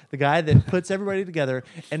instigator, the guy that puts everybody together,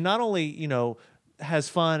 and not only, has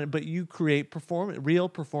fun, but you create real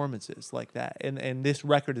performances like that, and this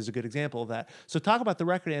record is a good example of that. So talk about the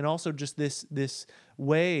record, and also just this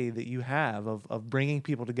way that you have of bringing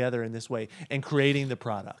people together in this way and creating the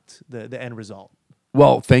product, the end result.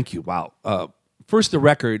 Well, thank you. Wow. First, the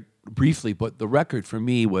record briefly, but the record for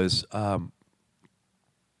me was.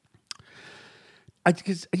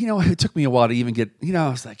 Because it took me a while to even get. I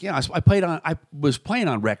was like, I was playing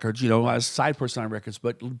on records. I was a side person on records,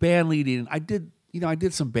 but band leading. I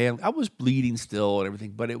did some band. I was bleeding still and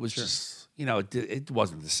everything, but it was just, it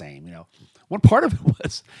wasn't the same. One part of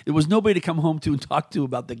it was nobody to come home to and talk to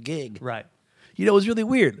about the gig. Right. It was really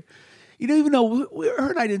weird. Even though her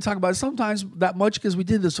and I didn't talk about it sometimes that much because we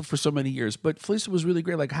did this for so many years. But Felicia was really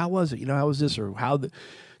great. Like, how was it? How was this? Or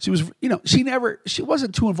she was, she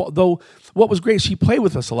wasn't too involved. Though what was great, she played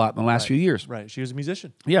with us a lot in the last few years. Right. She was a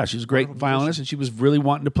musician. Yeah, she was a great violinist, and she was really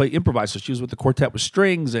wanting to play improvise. So she was with the quartet with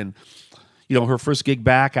strings, and her first gig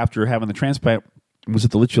back after having the transplant was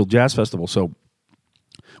at the Litchfield Jazz Festival. So,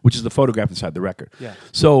 which is the photograph inside the record. Yeah.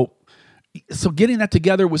 So getting that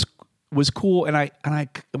together was cool, and I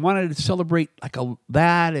wanted to celebrate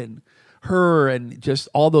that and her and just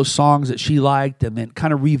all those songs that she liked, and then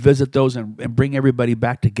kind of revisit those and bring everybody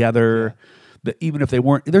back together. Yeah. That even if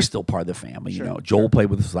they're still part of the family. Sure, Joel played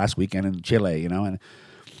with us last weekend in Chile.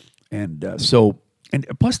 And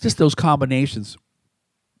plus just those combinations.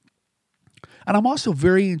 And I'm also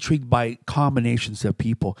very intrigued by combinations of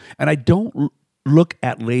people, and I don't look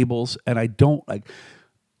at labels, and I don't like.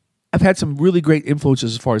 I've had some really great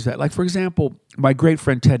influences as far as that. Like, for example, my great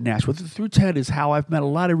friend Ted Nash. Through Ted is how I've met a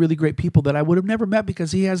lot of really great people that I would have never met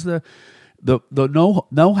because he has the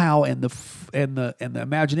know-how and the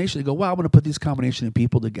imagination to go, wow, I'm going to put these combination of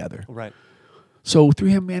people together. Right. So through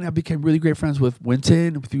him, man, I became really great friends with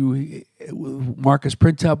Wynton, through Marcus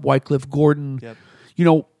Printup, Wycliffe Gordon.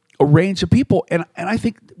 Yep. A range of people, and I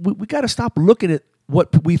think we got to stop looking at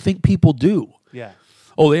what we think people do. Yeah.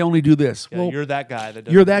 Oh, they only do this. Yeah, well, you're that guy.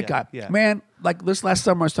 You're that guy. Yeah. Man, like this last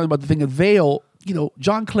summer I was talking about the thing at Veil.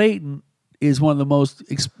 John Clayton is one of the most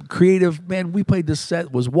creative. Man, we played this set.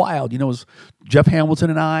 It was wild. It was Jeff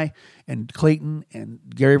Hamilton and I and Clayton and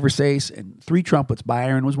Gary Versace and 3 trumpets.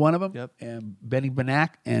 Byron was one of them. Yep. And Benny Benack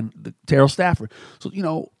and Terrell Stafford. So,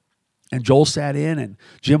 and Joel sat in, and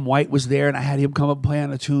Jim White was there, and I had him come up and play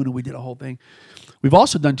on a tune, and we did a whole thing. We've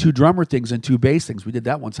also done 2 drummer things and 2 bass things. We did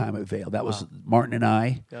that one time at Vail. That was Martin and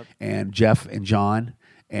I, and Jeff and John,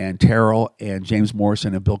 and Terrell and James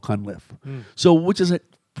Morrison and Bill Cunliffe. So, which is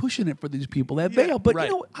pushing it for these people at Vail. But I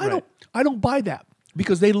don't buy that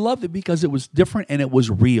because they loved it because it was different and it was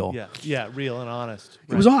real. Yeah, real and honest.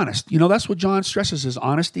 It was honest. That's what John stresses is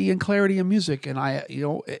honesty and clarity in music. And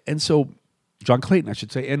and so John Clayton, I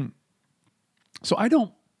should say, and. So I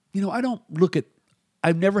don't look at,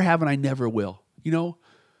 I never have and I never will.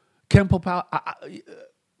 Ken Popal,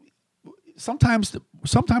 sometimes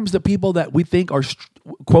the people that we think are,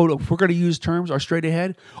 quote, if we're going to use terms, are straight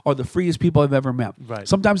ahead, are the freest people I've ever met. Right.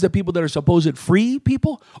 Sometimes the people that are supposed free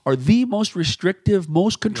people are the most restrictive,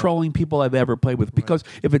 most controlling people I've ever played with. Because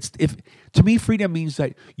if to me, freedom means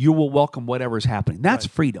that you will welcome whatever's happening. That's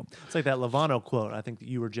freedom. It's like that Lovano quote. I think that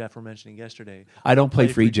you or Jeff were mentioning yesterday. I don't play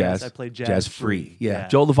free jazz. I play jazz free. Yeah.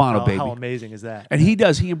 Joe Lovano, baby. How amazing is that? And he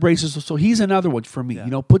does. He embraces. So he's another one for me.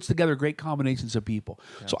 Puts together great combinations of people.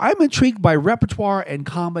 So I'm intrigued by repertoire and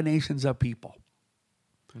combinations of people.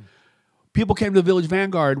 People came to the Village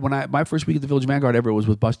Vanguard when my first week at the Village Vanguard ever was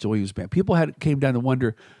with Buster Williams Band. People came down to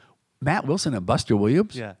wonder, Matt Wilson and Buster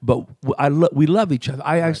Williams. Yeah. But we love each other.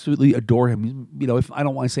 I absolutely adore him. If I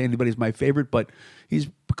don't want to say anybody's my favorite, but he's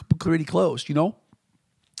pretty close.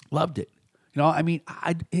 Loved it. You know, I mean,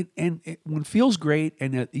 when it feels great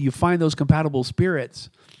and you find those compatible spirits,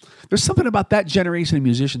 there's something about that generation of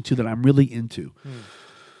musician too that I'm really into.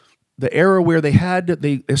 The era where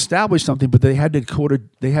they established something, but they had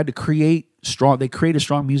to create strong. They created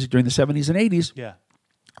strong music during the 70s and 80s, Yeah.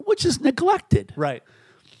 which is neglected. Right.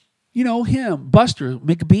 You know, him, Buster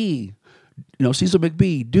McBee, you know, Cecil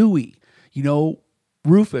McBee, Dewey, you know,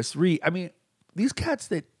 Rufus, Reed. I mean, these cats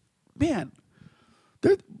that, man,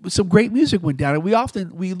 some great music went down. And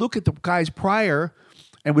we look at the guys prior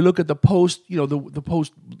and we look at the post, you know, the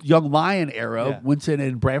post Young Lion era, Yeah. Winston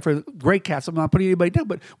and Branford, great cats. I'm not putting anybody down,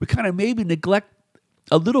 but we kind of maybe neglect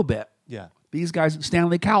a little bit. Yeah. These guys,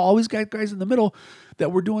 Stanley Cowell, all these guys in the middle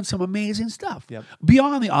that were doing some amazing stuff. Yep.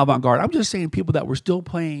 Beyond the avant-garde, I'm just saying people that were still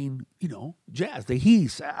playing, you know, jazz, the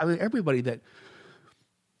Heaths, I mean, everybody that.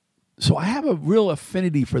 So I have a real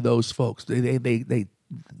affinity for those folks. They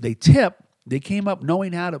tip. They came up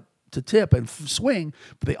knowing how to tip and swing,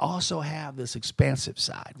 but they also have this expansive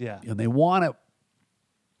side. Yeah. And they want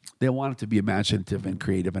it to be imaginative and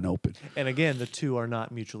creative and open. And again, the two are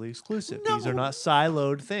not mutually exclusive. No. These are not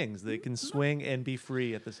siloed things. They can swing and be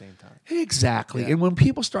free at the same time. Exactly. Yeah. And when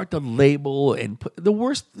people start to label and put the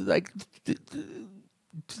worst, like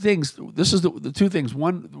things, this is the two things.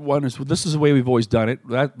 One is this is the way we've always done it.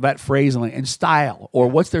 That phrase and style, or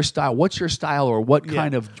what's their style? What's your style, or what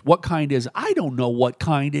kind is? I don't know what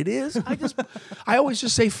kind it is. I always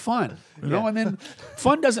just say fun, you know. And then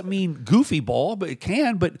fun doesn't mean goofy ball, but it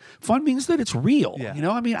can. But fun means that it's real. Yeah. You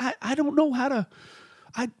know. I mean, I don't know how to.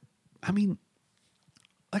 I mean,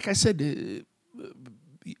 like I said.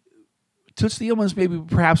 Toots Thielemans is maybe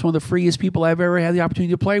perhaps one of the freest people I've ever had the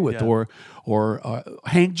opportunity to play with, Yeah. or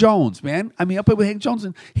Hank Jones, man. I mean, I played with Hank Jones,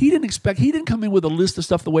 and he didn't come in with a list of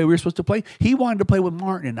stuff the way we were supposed to play. He wanted to play with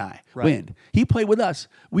Martin and I. Right. Wind. He played with us.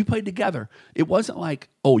 We played together. It wasn't like,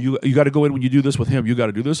 oh, you got to go in when you do this with him. You got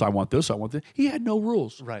to do this. I want this. I want this. He had no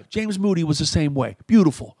rules. Right. James Moody was the same way.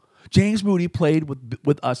 Beautiful. James Moody played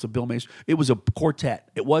with us, with Bill Mason. It was a quartet.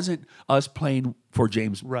 It wasn't us playing for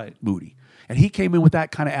James Right. Moody. And he came in with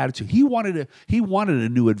that kind of attitude. He wanted a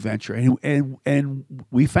new adventure, and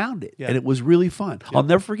we found it, Yeah. and it was really fun. I'll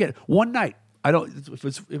never forget it. One night. I don't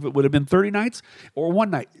if it would have been 30 nights or one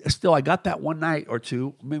night. Still, I got that one night or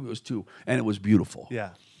two. Maybe it was two, and it was beautiful. Yeah.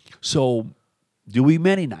 So, do we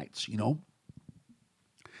many nights? You know.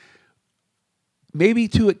 Maybe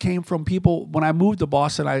too, it came from people. When I moved to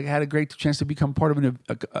Boston, I had a great chance to become part of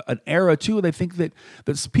an era too. They think that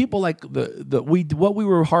people like what we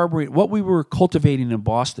were cultivating in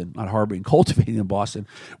Boston, not harboring, cultivating in Boston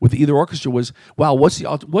with the Either Orchestra was, wow, what's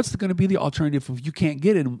going to be the alternative if you can't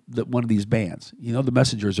get in one of these bands? You know, the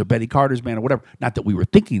Messengers or Betty Carter's band or whatever. Not that we were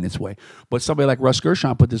thinking this way, but somebody like Russ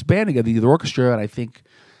Gershon put this band together, the Either Orchestra, and I think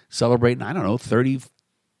celebrating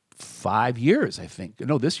 35 years. I think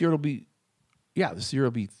this year it'll be. Yeah, this year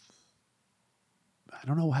will be, I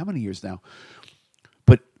don't know how many years now,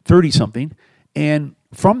 but 30-something. And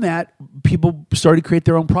from that, people started to create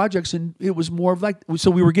their own projects, and it was more of like, so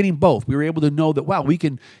we were getting both. We were able to know that, wow, we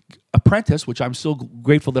can apprentice, which I'm still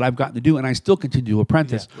grateful that I've gotten to do, and I still continue to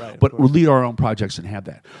apprentice, Yeah, right, but we'll lead our own projects and have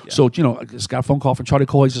that. Yeah. So, you know, I just got a phone call from Charlie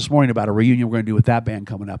Collies this morning about a reunion we're going to do with that band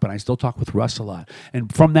coming up, and I still talk with Russ a lot.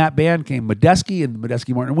 And from that band came Medeski and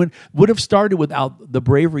Medeski Martin would have started without the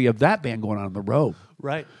bravery of that band going on the road.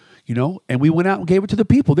 Right. You know, and we went out and gave it to the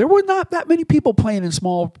people. There were not that many people playing in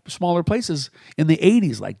smaller places in the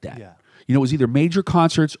 80s like that. Yeah. You know, it was either major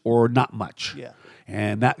concerts or not much. Yeah.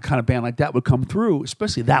 And that kind of band like that would come through,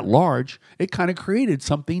 especially that large. It kind of created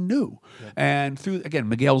something new. Yeah. And through, again,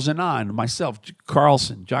 Miguel Zenon, myself,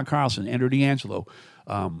 John Carlson, Andrew D'Angelo,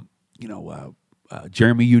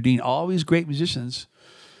 Jeremy Udine, all these great musicians.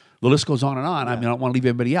 The list goes on and on. Yeah. I mean, I don't want to leave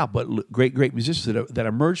anybody out, but great musicians that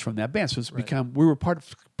emerged from that band. So it's we were part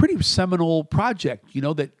of a pretty seminal project, you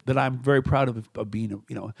know, that I'm very proud of being,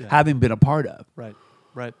 having been a part of. Right.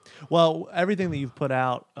 Right. Well, everything that you've put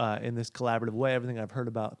out in this collaborative way, everything I've heard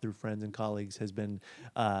about through friends and colleagues has been,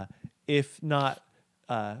 if not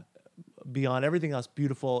beyond everything else,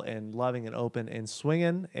 beautiful and loving and open and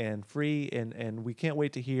swinging and free. And we can't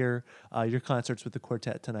wait to hear your concerts with the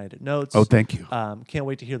quartet tonight at Notes. Oh, thank you. Can't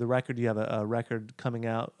wait to hear the record. You have a record coming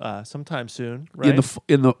out sometime soon, right?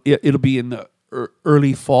 It'll be in the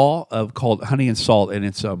early fall called Honey and Salt, and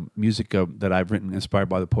it's music that I've written inspired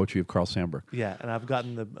by the poetry of Carl Sandburg. Yeah, and I've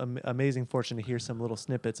gotten the amazing fortune to hear some little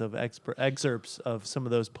snippets of excerpts of some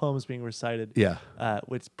of those poems being recited. Yeah,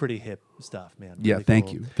 which is pretty hip stuff, man. Yeah, really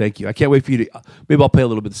thank you. I can't wait for you to. Maybe I'll play a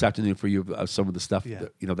little bit this afternoon for you some of the stuff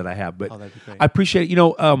that I have. But that'd be great. I appreciate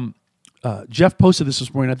it. Jeff posted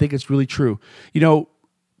this morning. I think it's really true. You know,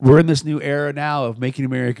 we're in this new era now of making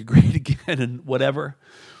America great again and whatever.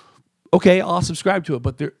 Okay, I'll subscribe to it,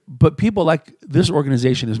 but people like this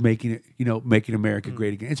organization is making it, making America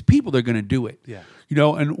great again. It's people that are going to do it. Yeah.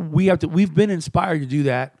 And we've been inspired to do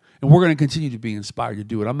that, and we're going to continue to be inspired to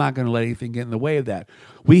do it. I'm not going to let anything get in the way of that.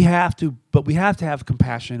 We have to have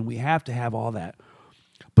compassion. We have to have all that.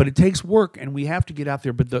 But it takes work, and we have to get out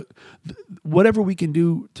there. But whatever we can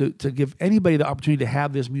do to give anybody the opportunity to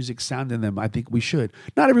have this music sound in them, I think we should.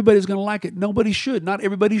 Not everybody's going to like it. Nobody should. Not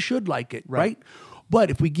everybody should like it, right? But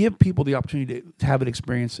if we give people the opportunity to have an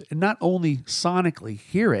experience, and not only sonically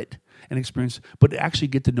hear it and experience, but actually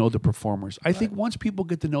get to know the performers. I think once people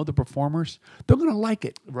get to know the performers, they're going to like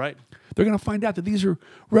it. Right. They're going to find out that these are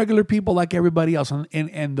regular people like everybody else.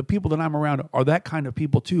 And the people that I'm around are that kind of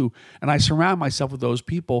people too. And I surround myself with those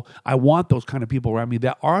people. I want those kind of people around me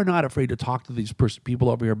that are not afraid to talk to these people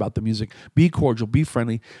over here about the music. Be cordial, be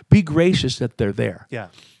friendly, be gracious that they're there. Yeah.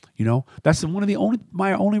 That's one of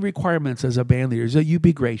my only requirements as a band leader is that you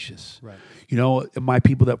be gracious. Right. My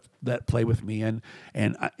people that play with me and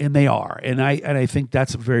they are, and I think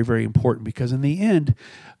that's very, very important, because in the end,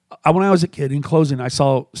 when I was a kid, in closing, I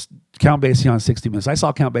saw Count Basie on 60 Minutes. I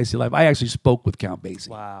saw Count Basie live. I actually spoke with Count Basie.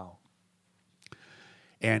 Wow.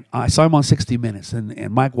 And I saw him on 60 Minutes,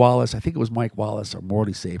 and Mike Wallace, I think it was Mike Wallace or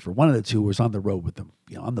Morty Safer, one of the two was on the road with them,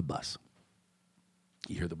 on the bus.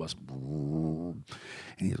 You hear the bus, and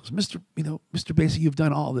he goes, Mr. Basie, you've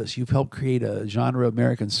done all this. You've helped create a genre of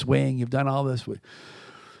American swing. You've done all this.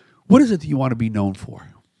 What is it that you want to be known for?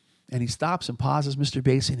 And he stops and pauses, Mr.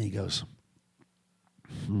 Basie, and he goes,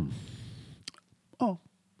 Oh,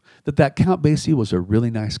 that Count Basie was a really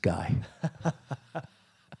nice guy.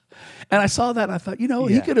 And I saw that, and I thought,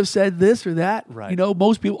 he could have said this or that. Right.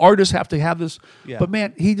 Most artists have to have this. Yeah. But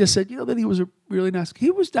man, he just said, that he was a really nice.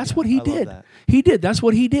 That's what he did. Love that. He did. That's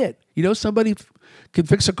what he did. Somebody can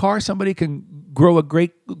fix a car. Somebody can grow a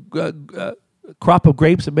great crop of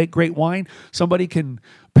grapes and make great wine. Somebody can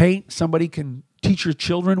paint. Somebody can teach your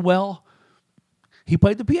children well. He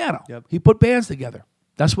played the piano. Yep. He put bands together.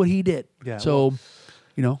 That's what he did. Yeah. So,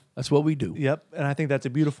 that's what we do. Yep, and I think that's a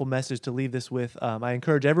beautiful message to leave this with. I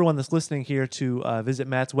encourage everyone that's listening here to visit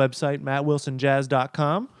Matt's website,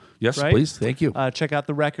 mattwilsonjazz.com. Yes, right? please. Thank you. Check out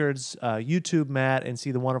the records, YouTube Matt, and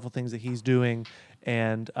see the wonderful things that he's doing.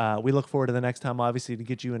 And we look forward to the next time, obviously, to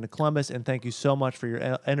get you into Columbus. And thank you so much for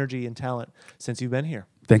your energy and talent since you've been here.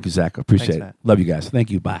 Thank you, Zach. I appreciate Thanks, it. Matt. Love you guys.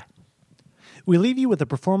 Thank you. Bye. We leave you with a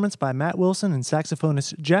performance by Matt Wilson and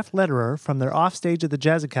saxophonist Jeff Lederer from their Offstage at the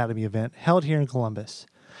Jazz Academy event held here in Columbus.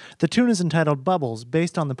 The tune is entitled Bubbles,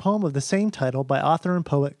 based on the poem of the same title by author and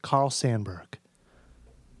poet Carl Sandburg.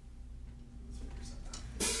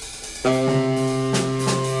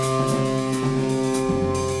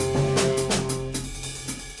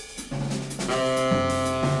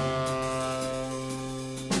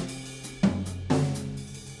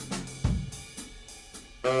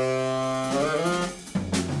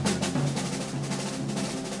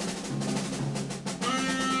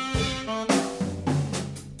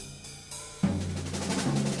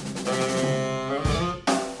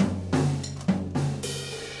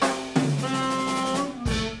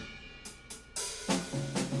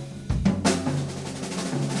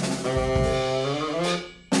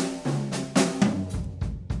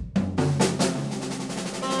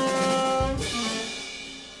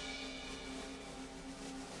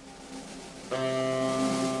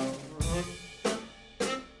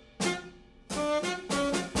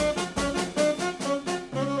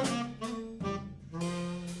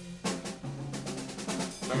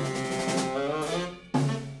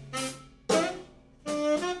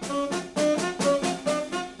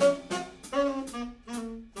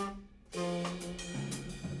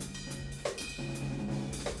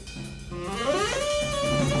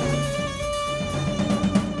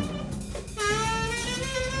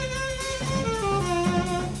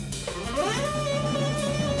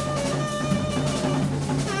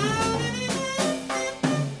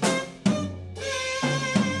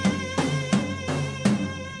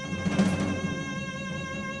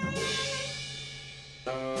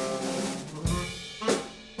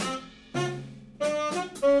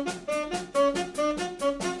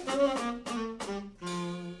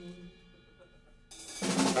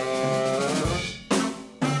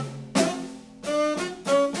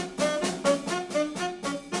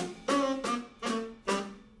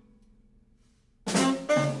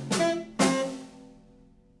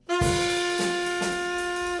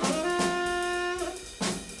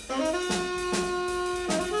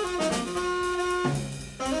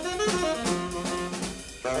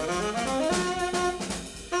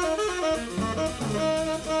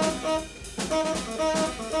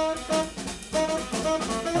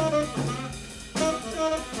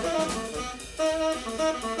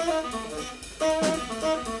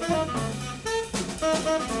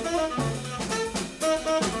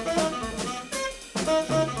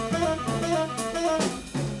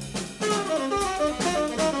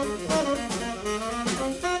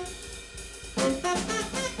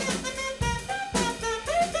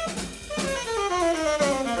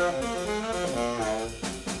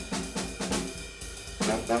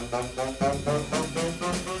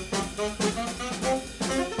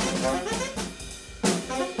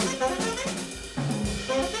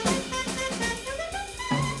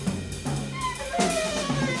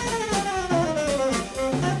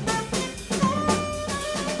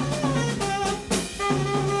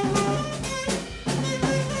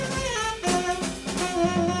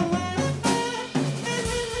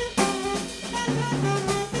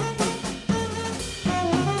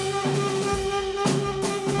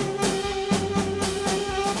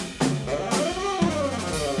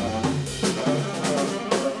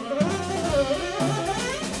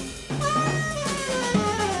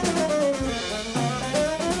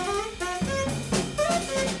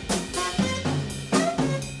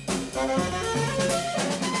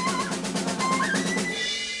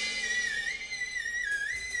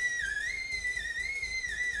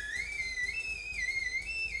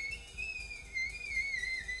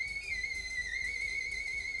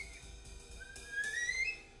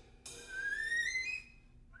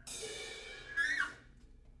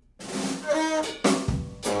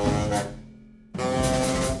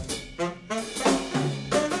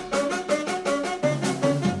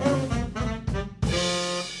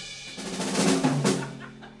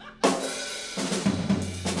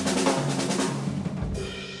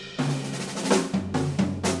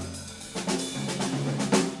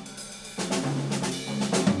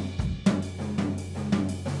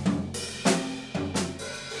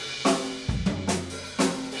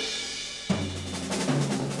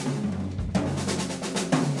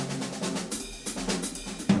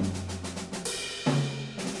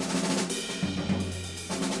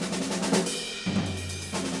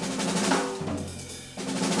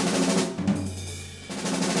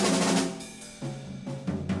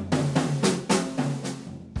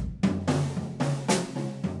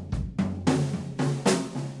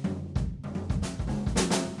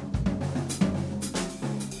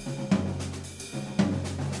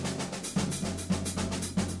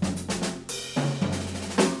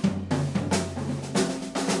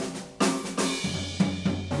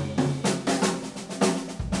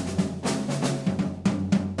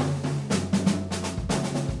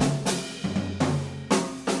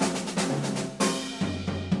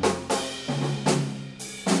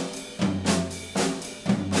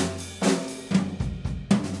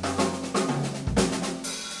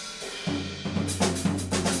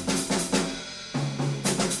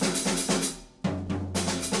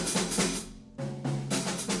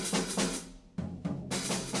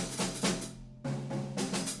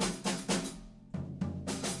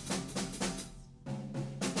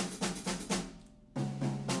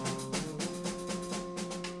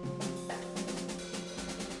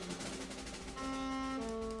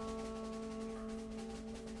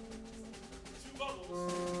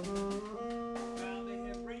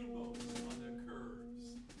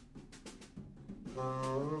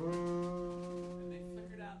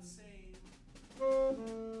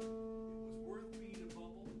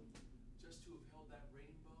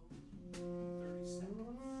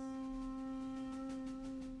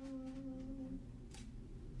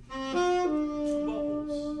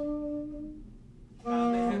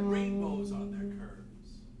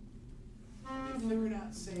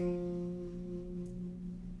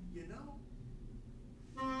 You know,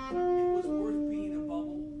 it was worth being a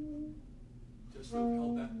bubble just to have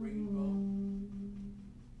held that rainbow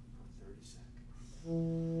for 30 seconds.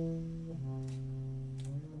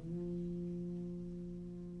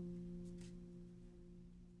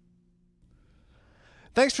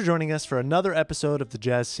 Thanks for joining us for another episode of The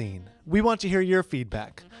Jazz Scene. We want to hear your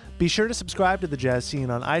feedback. Be sure to subscribe to The Jazz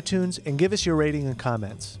Scene on iTunes and give us your rating and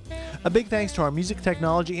comments. A big thanks to our music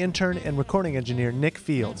technology intern and recording engineer, Nick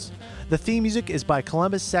Fields. The theme music is by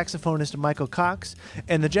Columbus saxophonist Michael Cox,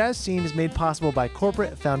 and The Jazz Scene is made possible by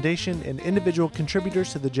corporate, foundation, and individual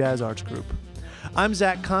contributors to the Jazz Arts Group. I'm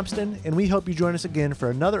Zach Compston, and we hope you join us again for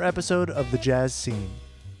another episode of The Jazz Scene.